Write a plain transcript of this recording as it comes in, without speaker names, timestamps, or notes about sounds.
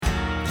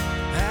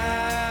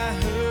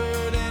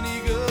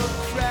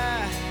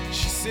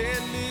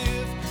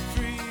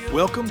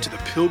Welcome to the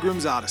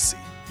Pilgrim's Odyssey,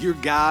 your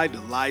guide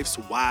to life's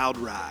wild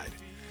ride.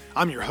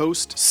 I'm your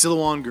host,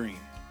 Silouan Green.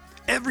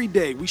 Every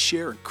day we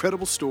share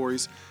incredible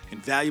stories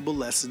and valuable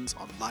lessons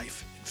on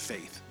life and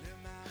faith.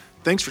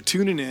 Thanks for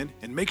tuning in,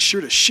 and make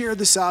sure to share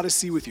this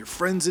Odyssey with your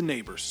friends and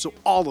neighbors so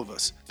all of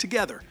us,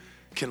 together,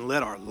 can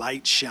let our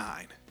light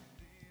shine.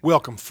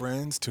 Welcome,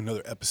 friends, to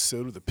another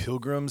episode of the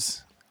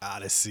Pilgrim's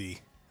Odyssey.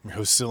 I'm your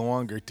host,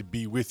 Silouan. Great to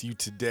be with you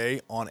today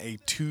on a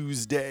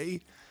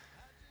Tuesday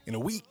in a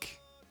week.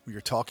 We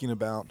are talking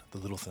about the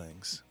little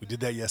things. We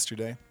did that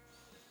yesterday.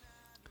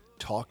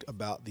 Talked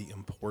about the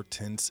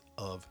importance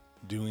of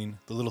doing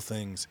the little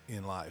things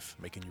in life.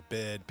 Making your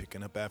bed,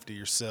 picking up after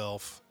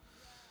yourself,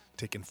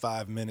 taking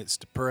 5 minutes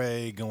to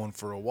pray, going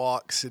for a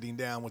walk, sitting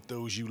down with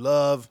those you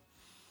love.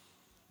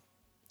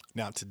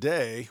 Now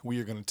today,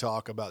 we are going to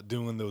talk about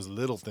doing those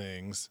little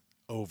things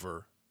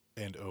over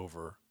and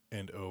over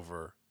and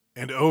over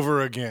and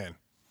over again.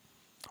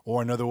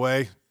 Or another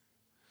way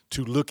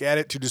to look at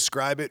it, to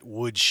describe it,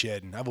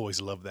 woodshedding. I've always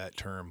loved that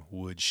term,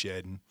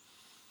 woodshedding.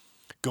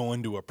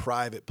 Going to a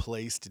private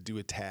place to do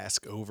a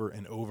task over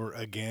and over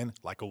again,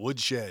 like a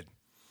woodshed.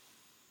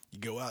 You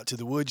go out to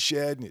the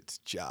woodshed and it's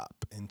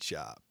chop and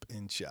chop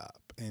and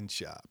chop and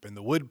chop, and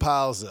the wood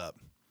piles up.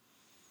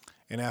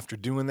 And after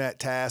doing that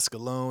task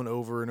alone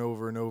over and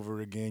over and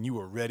over again, you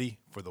are ready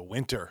for the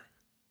winter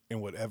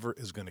and whatever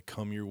is going to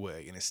come your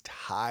way. And as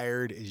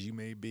tired as you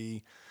may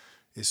be,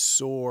 as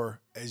sore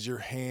as your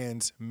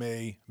hands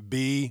may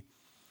be,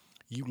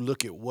 you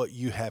look at what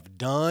you have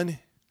done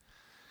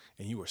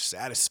and you are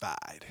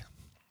satisfied.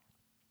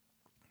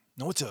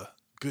 Now, what's a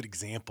good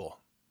example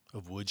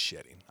of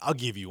woodshedding? I'll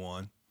give you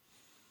one.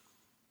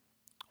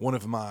 One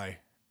of my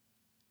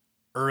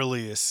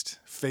earliest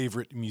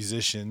favorite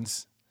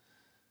musicians,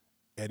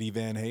 Eddie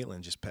Van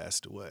Halen, just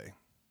passed away.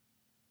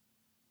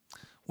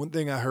 One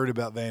thing I heard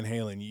about Van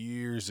Halen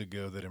years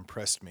ago that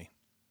impressed me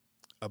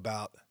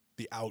about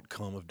the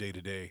outcome of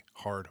day-to-day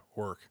hard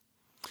work.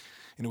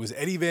 And it was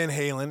Eddie Van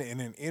Halen in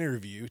an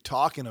interview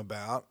talking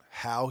about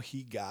how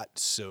he got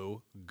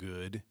so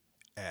good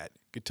at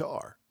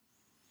guitar.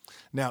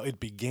 Now,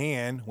 it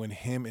began when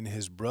him and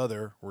his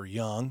brother were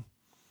young,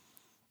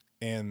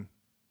 and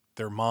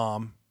their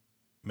mom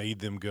made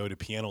them go to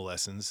piano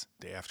lessons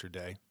day after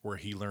day, where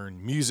he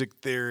learned music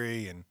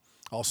theory and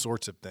all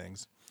sorts of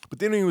things. But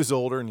then when he was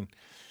older and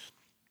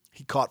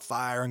he caught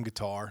fire on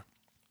guitar,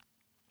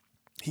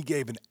 he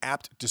gave an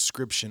apt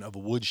description of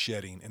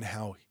woodshedding and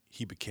how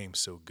he became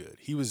so good.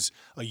 He was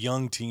a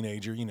young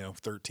teenager,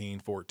 13,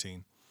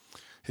 14.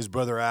 His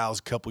brother Al's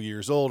a couple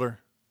years older.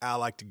 Al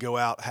liked to go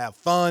out, have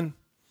fun.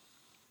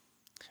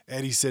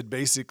 Eddie said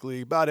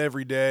basically about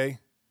every day,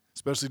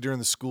 especially during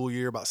the school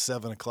year, about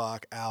 7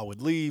 o'clock, Al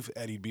would leave.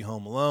 Eddie'd be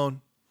home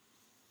alone.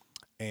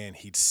 And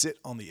he'd sit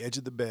on the edge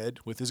of the bed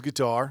with his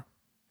guitar.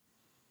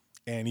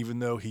 And even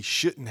though he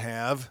shouldn't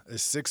have a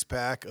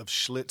 6-pack of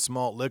Schlitz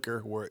Malt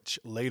Liquor, which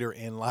later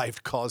in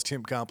life caused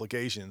him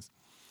complications,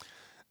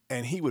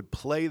 and he would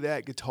play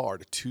that guitar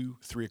to 2,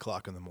 3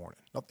 o'clock in the morning.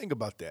 Now think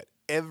about that.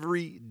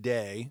 Every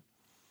day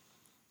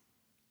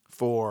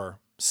for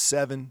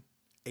 7,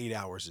 8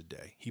 hours a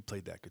day, he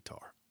played that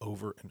guitar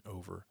over and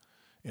over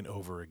and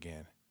over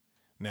again.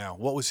 Now,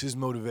 what was his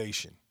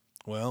motivation?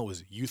 Well, it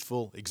was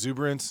youthful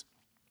exuberance.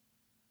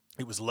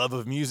 It was love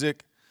of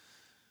music.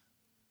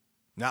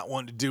 Not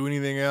wanting to do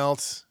anything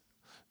else.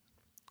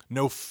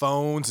 No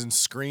phones and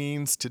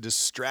screens to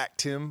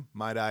distract him,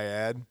 might I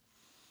add.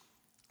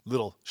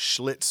 Little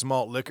Schlitz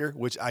Malt Liquor,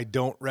 which I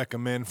don't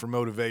recommend for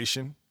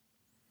motivation.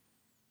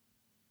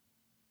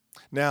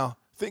 Now,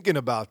 thinking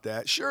about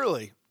that,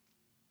 surely,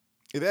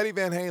 if Eddie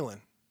Van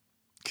Halen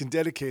can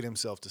dedicate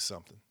himself to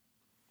something,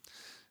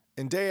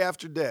 and day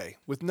after day,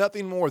 with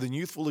nothing more than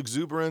youthful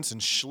exuberance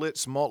and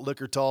Schlitz Malt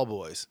Liqueur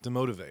Tallboys to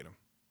motivate him,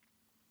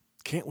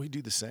 can't we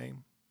do the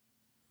same?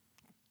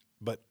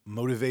 But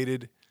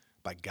motivated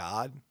by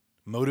God,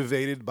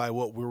 motivated by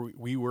what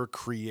we were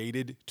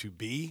created to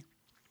be.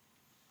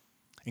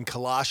 In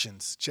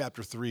Colossians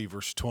chapter 3,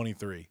 verse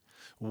 23,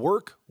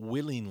 work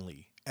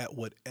willingly at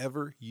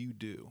whatever you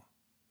do,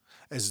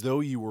 as though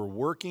you were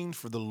working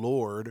for the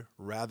Lord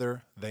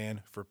rather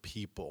than for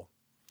people.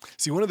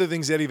 See, one of the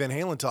things Eddie Van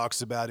Halen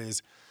talks about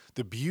is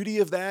the beauty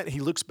of that. He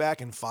looks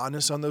back in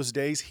fondness on those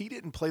days. He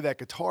didn't play that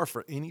guitar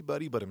for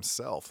anybody but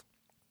himself.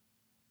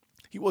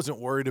 He wasn't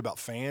worried about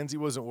fans. He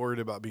wasn't worried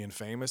about being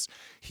famous.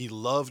 He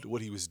loved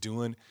what he was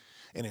doing.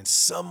 And in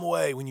some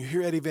way, when you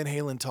hear Eddie Van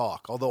Halen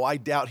talk, although I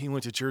doubt he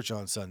went to church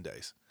on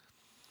Sundays,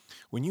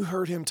 when you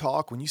heard him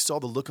talk, when you saw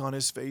the look on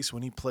his face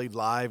when he played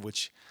live,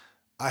 which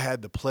I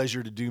had the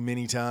pleasure to do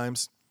many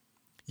times,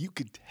 you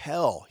could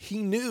tell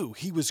he knew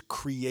he was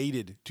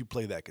created to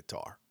play that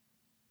guitar.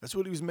 That's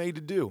what he was made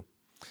to do.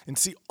 And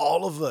see,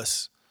 all of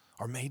us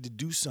are made to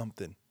do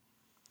something.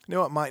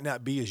 It might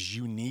not be as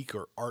unique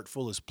or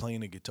artful as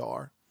playing a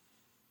guitar.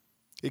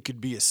 It could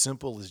be as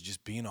simple as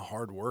just being a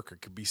hard worker.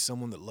 It could be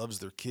someone that loves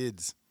their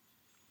kids.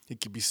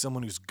 It could be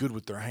someone who's good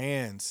with their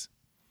hands.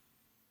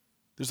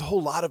 There's a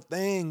whole lot of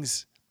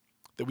things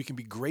that we can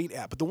be great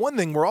at. But the one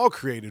thing we're all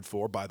created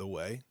for, by the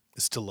way,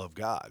 is to love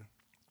God.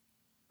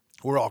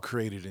 We're all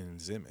created in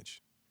his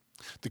image.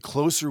 The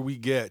closer we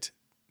get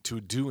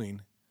to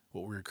doing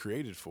what we were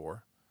created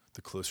for,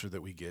 the closer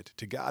that we get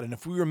to God. And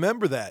if we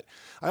remember that,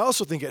 I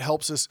also think it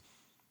helps us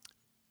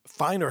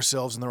find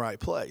ourselves in the right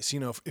place.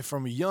 If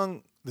from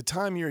the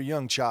time you're a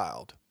young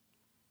child,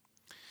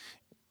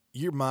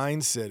 your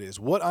mindset is,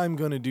 what I'm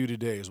going to do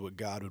today is what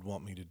God would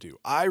want me to do.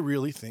 I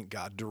really think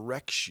God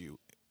directs you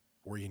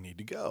where you need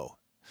to go.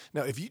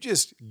 Now, if you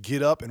just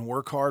get up and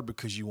work hard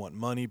because you want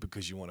money,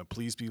 because you want to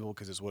please people,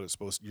 because it's what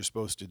you're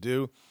supposed to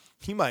do,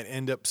 you might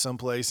end up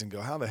someplace and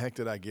go, how the heck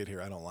did I get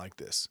here? I don't like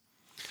this.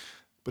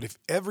 But if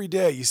every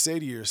day you say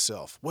to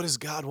yourself, what does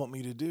God want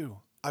me to do?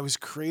 I was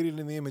created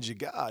in the image of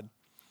God.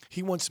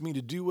 He wants me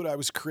to do what I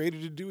was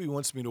created to do. He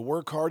wants me to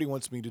work hard. He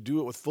wants me to do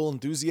it with full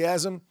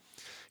enthusiasm.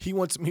 He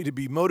wants me to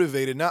be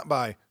motivated not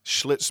by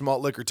Schlitz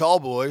Malt Liqueur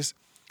Tallboys,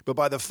 but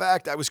by the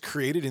fact I was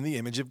created in the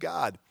image of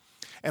God.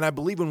 And I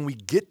believe when we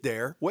get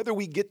there, whether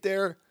we get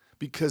there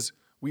because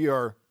we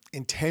are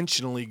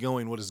intentionally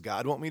going, what does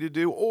God want me to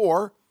do?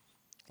 Or,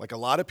 like a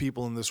lot of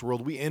people in this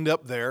world, we end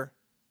up there,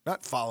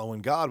 not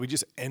following God. We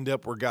just end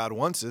up where God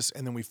wants us,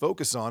 and then we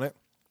focus on it.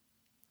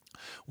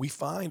 We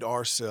find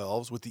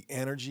ourselves with the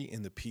energy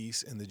and the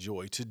peace and the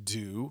joy to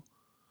do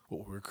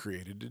what we were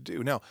created to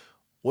do. Now,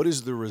 what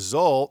is the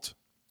result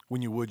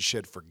when you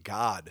woodshed for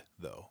God,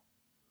 though?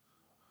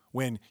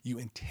 When you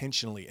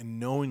intentionally and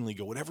knowingly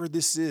go, whatever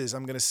this is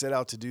I'm going to set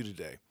out to do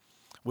today,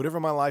 whatever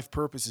my life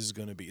purpose is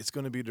going to be, it's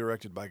going to be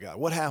directed by God.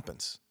 What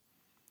happens?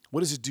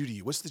 What does it do to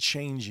you? What's the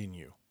change in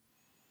you?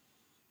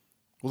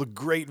 Well, a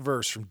great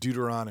verse from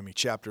Deuteronomy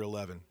chapter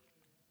 11,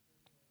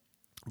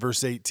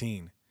 verse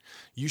 18.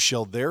 You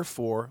shall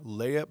therefore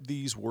lay up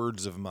these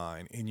words of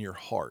mine in your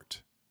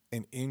heart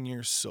and in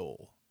your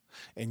soul,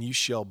 and you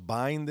shall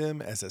bind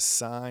them as a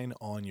sign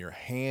on your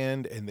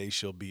hand, and they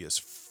shall be as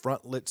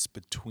frontlets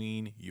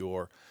between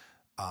your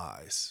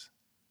eyes.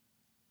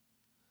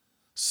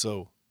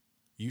 So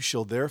you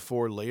shall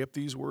therefore lay up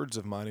these words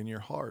of mine in your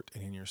heart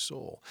and in your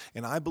soul.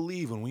 And I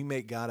believe when we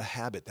make God a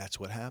habit, that's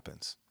what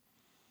happens.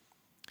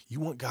 You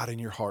want God in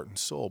your heart and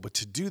soul, but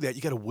to do that,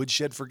 you got to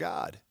woodshed for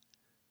God.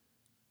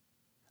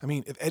 I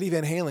mean, if Eddie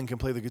Van Halen can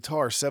play the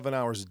guitar 7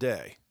 hours a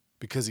day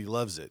because he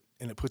loves it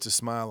and it puts a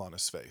smile on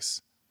his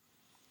face,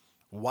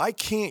 why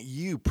can't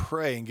you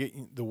pray and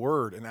get the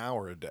word an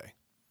hour a day?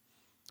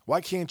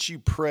 Why can't you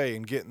pray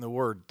and get in the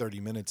word 30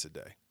 minutes a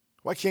day?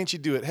 Why can't you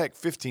do it,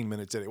 15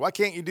 minutes a day? Why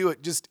can't you do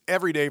it just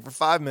every day for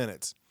 5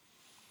 minutes?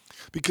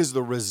 Because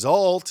the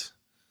result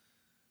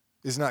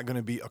is not going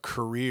to be a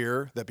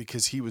career that,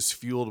 because he was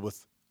fueled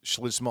with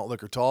Schlitz Malt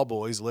Liqueur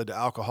Tallboys, led to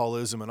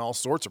alcoholism and all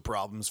sorts of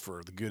problems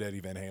for the good Eddie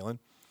Van Halen.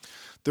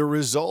 The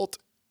result,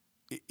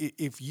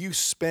 if you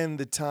spend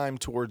the time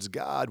towards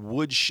God,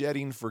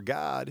 woodshedding for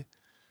God,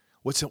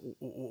 what's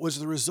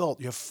the result?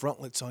 You have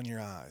frontlets on your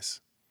eyes.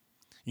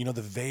 The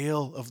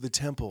veil of the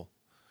temple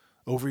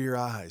over your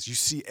eyes. You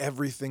see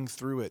everything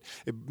through it.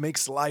 It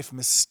makes life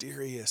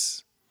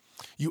mysterious.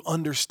 You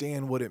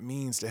understand what it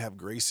means to have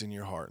grace in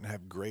your heart and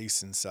have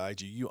grace inside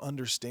you. You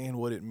understand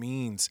what it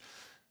means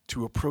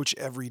to approach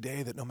every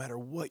day that no matter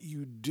what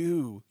you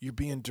do, you're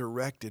being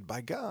directed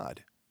by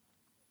God.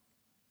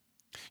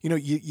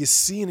 You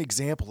see an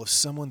example of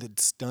someone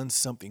that's done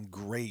something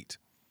great,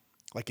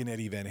 like an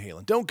Eddie Van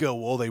Halen. Don't go,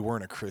 well, they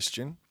weren't a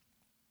Christian.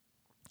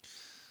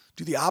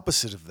 Do the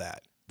opposite of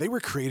that. They were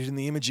created in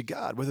the image of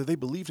God, whether they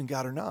believed in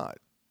God or not.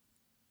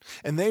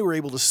 And they were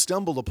able to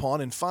stumble upon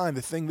and find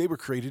the thing they were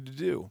created to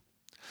do.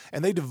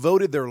 And they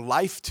devoted their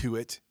life to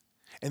it,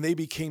 and they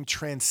became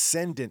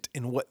transcendent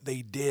in what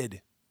they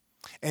did.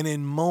 And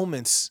in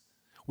moments,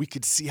 we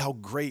could see how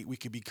great we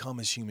could become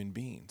as human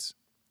beings.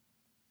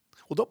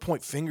 Well, don't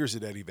point fingers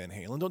at Eddie Van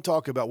Halen. Don't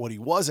talk about what he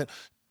wasn't,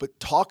 but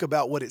talk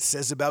about what it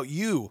says about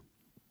you.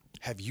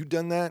 Have you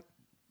done that?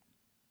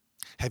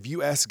 Have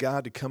you asked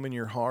God to come in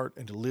your heart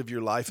and to live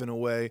your life in a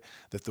way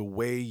that the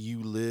way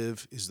you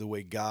live is the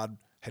way God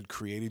had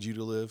created you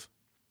to live?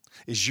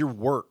 Is your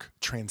work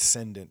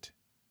transcendent?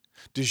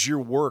 Does your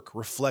work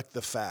reflect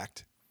the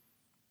fact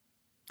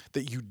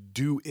that you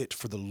do it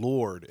for the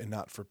Lord and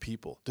not for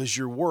people? Does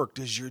your work,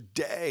 does your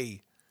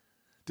day,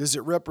 does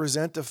it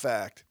represent the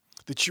fact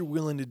that you're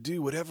willing to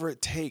do whatever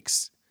it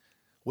takes,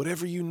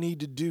 whatever you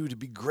need to do to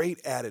be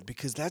great at it,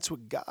 because that's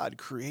what God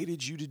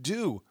created you to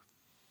do?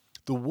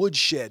 The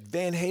Woodshed,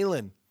 Van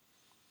Halen,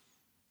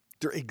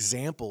 they're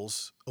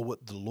examples of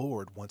what the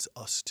Lord wants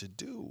us to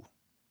do,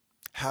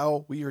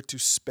 how we are to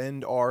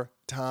spend our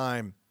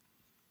time.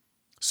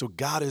 So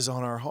God is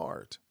on our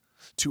heart.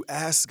 To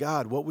ask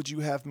God, what would you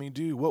have me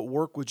do? What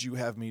work would you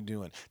have me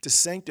doing? To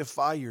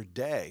sanctify your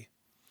day.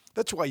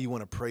 That's why you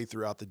want to pray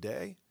throughout the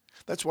day.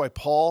 That's why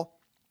Paul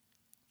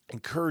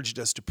encouraged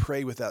us to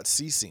pray without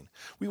ceasing.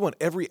 We want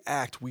every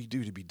act we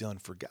do to be done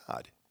for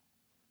God.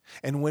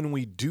 And when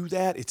we do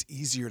that, it's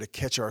easier to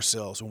catch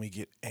ourselves when we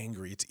get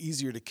angry. It's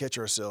easier to catch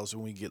ourselves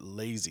when we get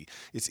lazy.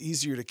 It's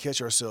easier to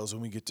catch ourselves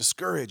when we get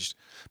discouraged,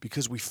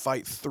 because we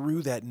fight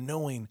through that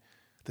knowing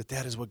that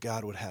that is what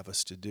God would have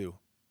us to do.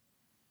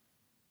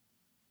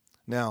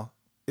 Now,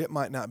 it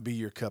might not be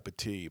your cup of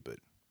tea, but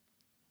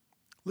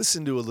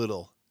Listen to a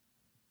little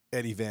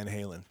Eddie Van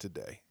Halen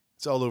today.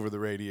 It's all over the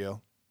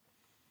radio.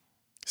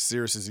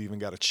 Sirius has even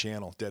got a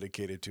channel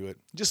dedicated to it.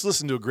 Just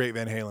listen to a great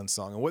Van Halen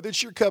song. And whether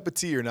it's your cup of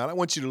tea or not, I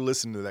want you to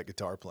listen to that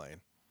guitar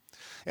playing.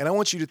 And I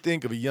want you to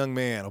think of a young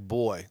man, a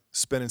boy,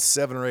 spending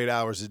 7 or 8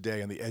 hours a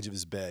day on the edge of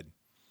his bed,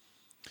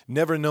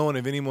 never knowing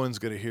if anyone's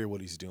going to hear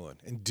what he's doing,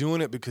 and doing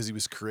it because he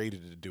was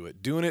created to do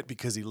it, doing it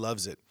because he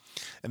loves it.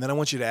 And then I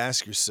want you to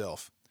ask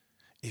yourself,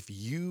 if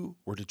you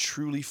were to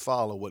truly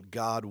follow what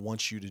God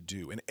wants you to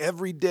do, and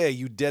every day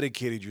you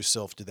dedicated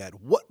yourself to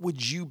that, what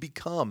would you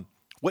become?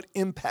 What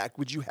impact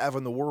would you have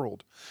on the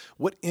world?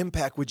 What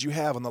impact would you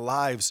have on the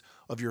lives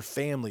of your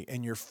family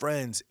and your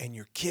friends and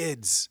your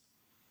kids?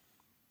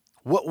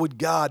 What would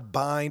God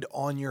bind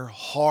on your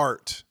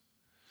heart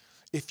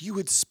if you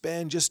would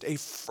spend just a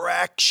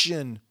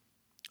fraction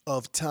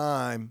of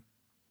time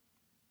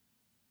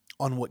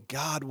on what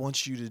God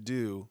wants you to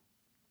do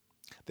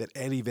that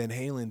Eddie Van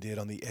Halen did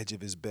on the edge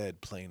of his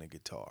bed playing a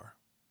guitar?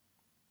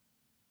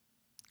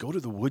 Go to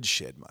the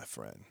woodshed, my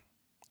friend.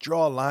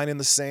 Draw a line in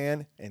the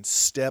sand and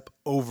step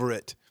over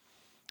it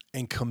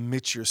and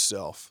commit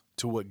yourself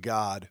to what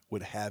God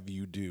would have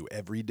you do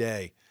every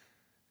day.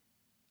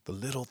 The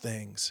little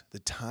things, the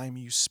time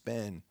you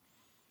spend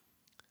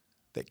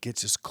that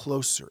gets us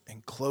closer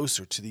and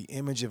closer to the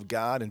image of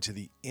God and to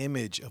the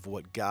image of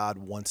what God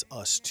wants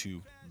us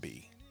to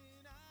be.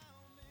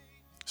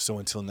 So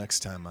until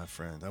next time, my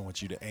friend, I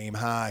want you to aim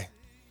high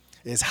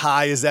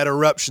as that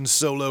eruption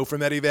solo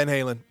from Eddie Van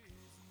Halen.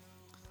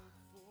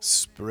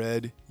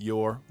 Spread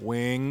your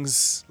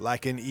wings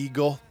like an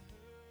eagle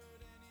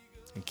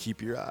and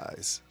keep your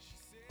eyes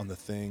on the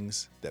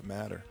things that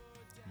matter.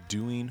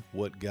 Doing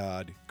what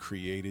God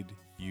created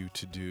you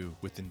to do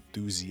with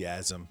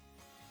enthusiasm.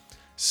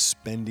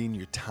 Spending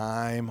your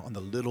time on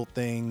the little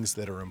things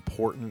that are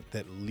important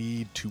that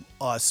lead to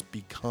us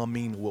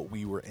becoming what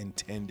we were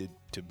intended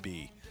to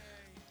be.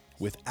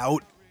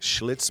 Without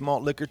Schlitz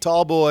Malt Liqueur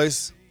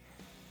Tallboys,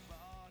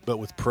 but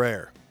with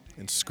prayer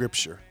and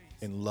scripture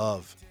and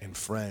love and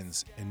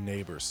friends and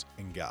neighbors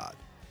and God.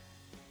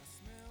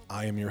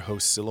 I am your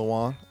host,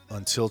 Silouan.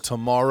 Until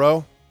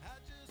tomorrow,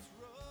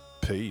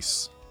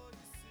 peace.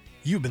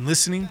 You've been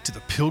listening to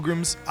The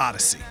Pilgrim's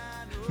Odyssey.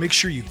 Make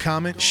sure you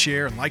comment,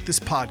 share, and like this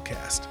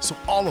podcast so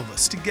all of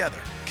us together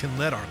can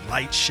let our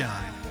light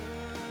shine.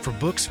 For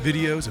books,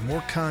 videos, and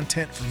more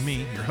content from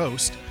me, your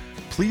host,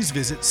 please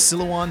visit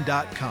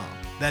Silouan.com.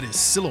 That is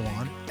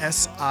Silouan,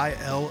 Silouan.com.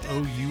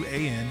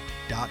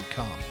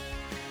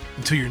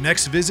 Until your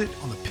next visit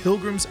on The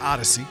Pilgrim's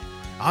Odyssey,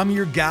 I'm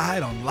your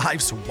guide on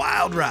life's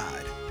wild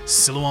ride,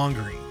 Silouan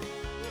Green.